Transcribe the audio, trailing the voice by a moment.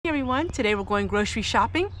everyone. Today we're going grocery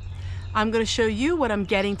shopping. I'm going to show you what I'm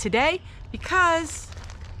getting today because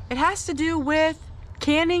it has to do with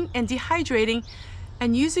canning and dehydrating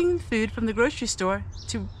and using food from the grocery store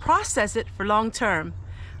to process it for long term.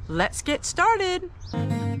 Let's get started.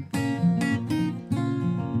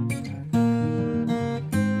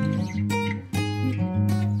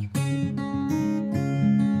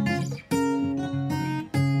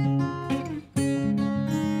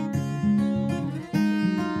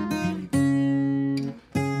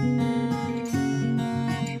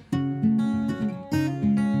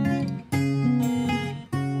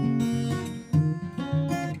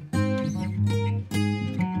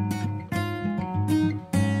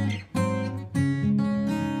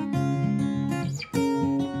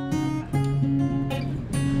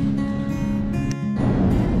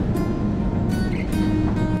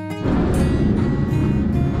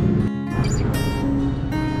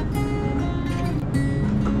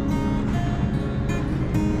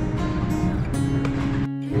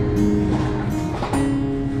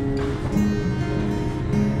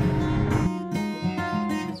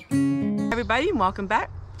 Everybody, welcome back.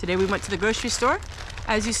 Today we went to the grocery store.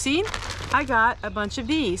 As you've seen, I got a bunch of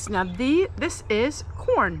these. Now this is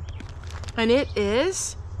corn, and it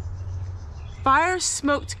is fire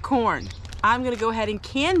smoked corn. I'm gonna go ahead and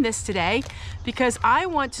can this today because I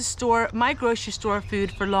want to store my grocery store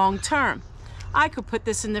food for long term. I could put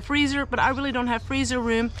this in the freezer, but I really don't have freezer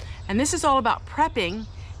room, and this is all about prepping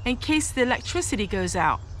in case the electricity goes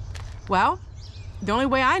out. Well, the only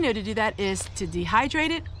way I know to do that is to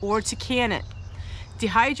dehydrate it or to can it.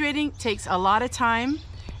 Dehydrating takes a lot of time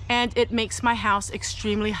and it makes my house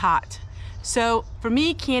extremely hot. So for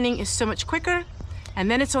me, canning is so much quicker,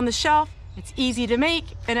 and then it's on the shelf, it's easy to make,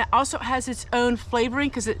 and it also has its own flavoring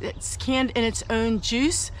because it's canned in its own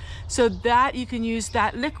juice, so that you can use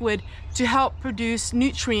that liquid to help produce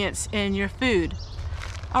nutrients in your food.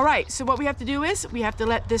 All right, so what we have to do is we have to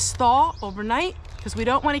let this thaw overnight because we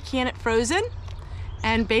don't want to can it frozen.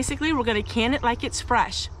 And basically we're gonna can it like it's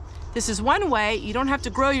fresh. This is one way you don't have to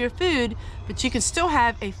grow your food, but you can still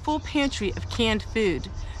have a full pantry of canned food.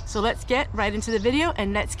 So let's get right into the video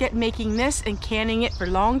and let's get making this and canning it for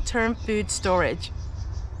long-term food storage.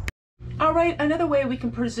 All right, another way we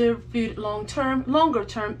can preserve food longer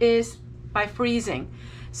term is by freezing.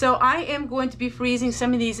 So I am going to be freezing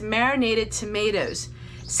some of these marinated tomatoes,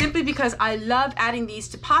 simply because I love adding these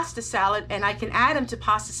to pasta salad, and I can add them to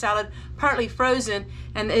pasta salad partly frozen,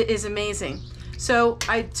 and it is amazing. So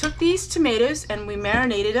I took these tomatoes and we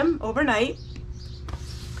marinated them overnight.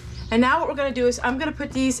 And now what we're gonna do is I'm gonna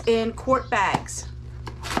put these in quart bags.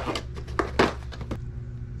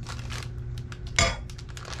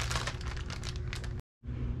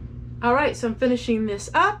 All right, so I'm finishing this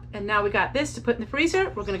up, and now we got this to put in the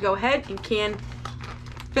freezer. We're gonna go ahead and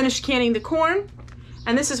finish canning the corn.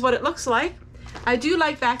 And this is what it looks like. I do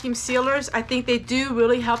like vacuum sealers. I think they do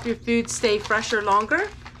really help your food stay fresher longer.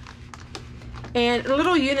 And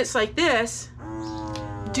little units like this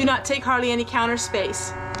do not take hardly any counter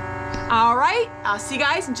space. All right, I'll see you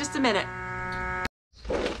guys in just a minute.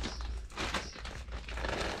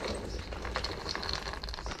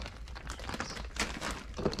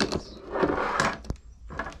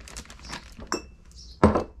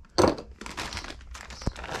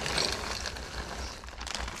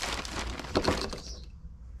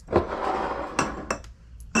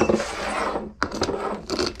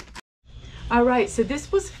 All right, so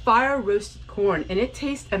this was fire roasted corn, and it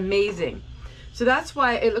tastes amazing. So that's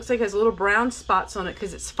why it looks like it has little brown spots on it,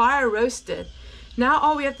 because it's fire roasted. Now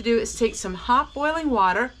all we have to do is take some hot boiling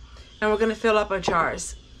water, and we're gonna fill up our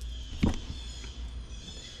jars.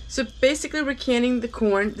 So basically we're canning the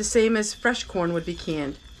corn the same as fresh corn would be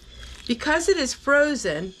canned. Because it is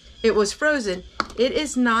frozen, it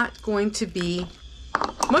is not going to be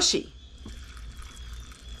mushy.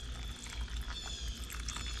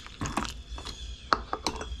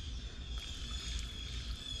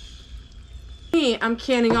 I'm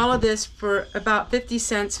canning all of this for about 50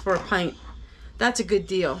 cents for a pint. That's a good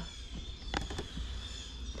deal.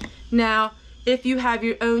 Now, if you have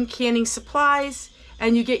your own canning supplies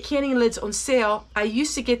and you get canning lids on sale, I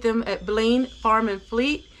used to get them at Blaine Farm and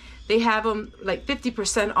Fleet. They have them like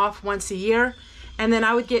 50% off once a year, and then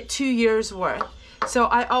I would get 2 years worth. So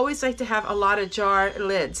I always like to have a lot of jar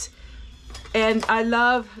lids. And I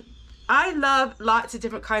love lots of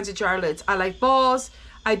different kinds of jar lids. I like balls.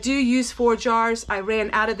 I do use 4 jars. I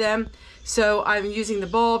ran out of them, so I'm using the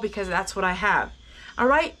ball because that's what I have. All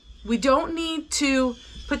right, we don't need to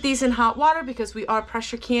put these in hot water because we are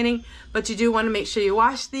pressure canning, but you do want to make sure you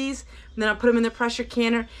wash these. And then I'll put them in the pressure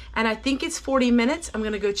canner, and I think it's 40 minutes. I'm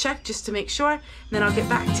going to go check just to make sure, and then I'll get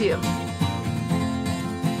back to you.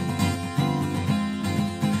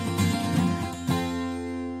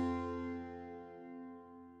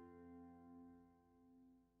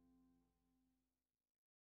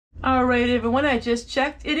 All right, everyone, I just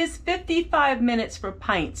checked. It is 55 minutes for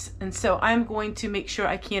pints, and so I'm going to make sure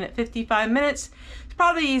I can it 55 minutes. It's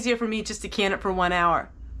probably easier for me just to can it for 1 hour.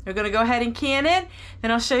 We're going to go ahead and can it,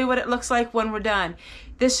 then I'll show you what it looks like when we're done.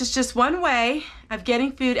 This is just one way of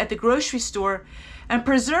getting food at the grocery store and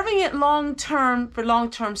preserving it long-term for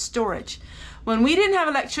long-term storage. When we didn't have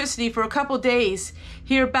electricity for a couple days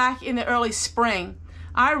here back in the early spring,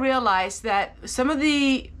 I realized that some of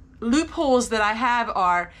the loopholes that I have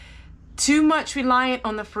are too much reliant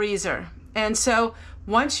on the freezer. And so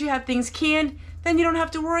once you have things canned, then you don't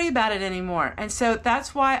have to worry about it anymore. And so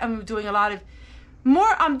that's why I'm doing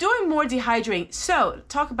more dehydrating. So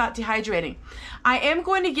talk about dehydrating. I am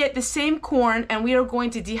going to get the same corn, and we are going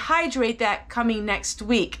to dehydrate that coming next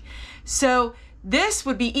week. So this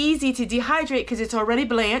would be easy to dehydrate because it's already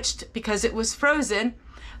blanched because it was frozen.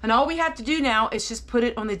 And all we have to do now is just put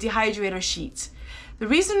it on the dehydrator sheets. The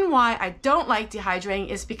reason why I don't like dehydrating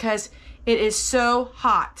is because it is so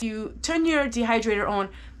hot. You turn your dehydrator on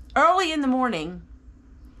early in the morning,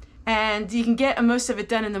 and you can get most of it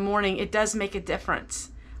done in the morning. It does make a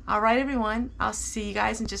difference. All right, everyone, I'll see you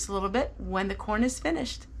guys in just a little bit when the corn is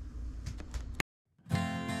finished.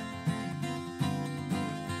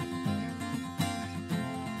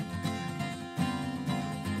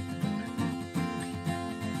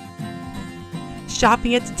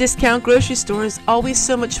 Shopping at the discount grocery store is always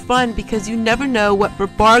so much fun because you never know what for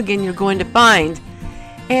bargain you're going to find.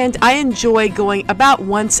 And I enjoy going about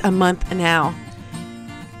once a month now.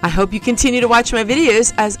 I hope you continue to watch my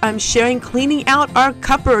videos as I'm sharing cleaning out our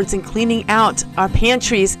cupboards and cleaning out our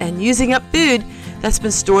pantries and using up food that's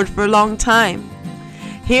been stored for a long time.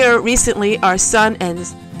 Here recently, our son and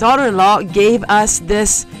his daughter-in-law gave us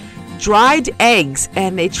this dried eggs,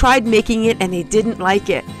 and they tried making it and they didn't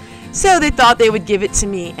like it. So they thought they would give it to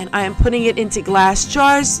me, and I am putting it into glass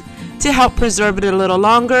jars to help preserve it a little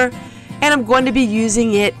longer, and I'm going to be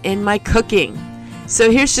using it in my cooking. So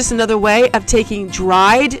here's just another way of taking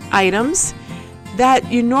dried items that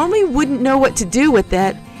you normally wouldn't know what to do with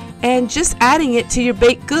it and just adding it to your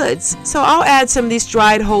baked goods. So I'll add some of these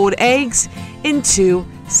dried whole eggs into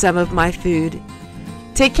some of my food.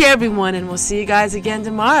 Take care, everyone, and we'll see you guys again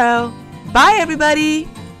tomorrow. Bye, everybody.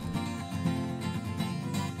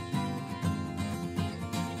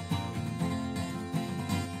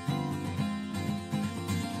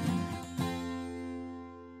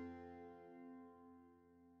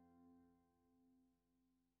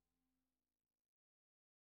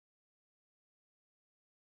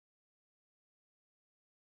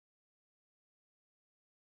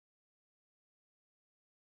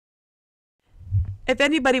 If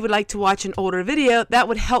anybody would like to watch an older video, that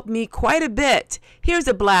would help me quite a bit. Here's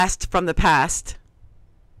a blast from the past.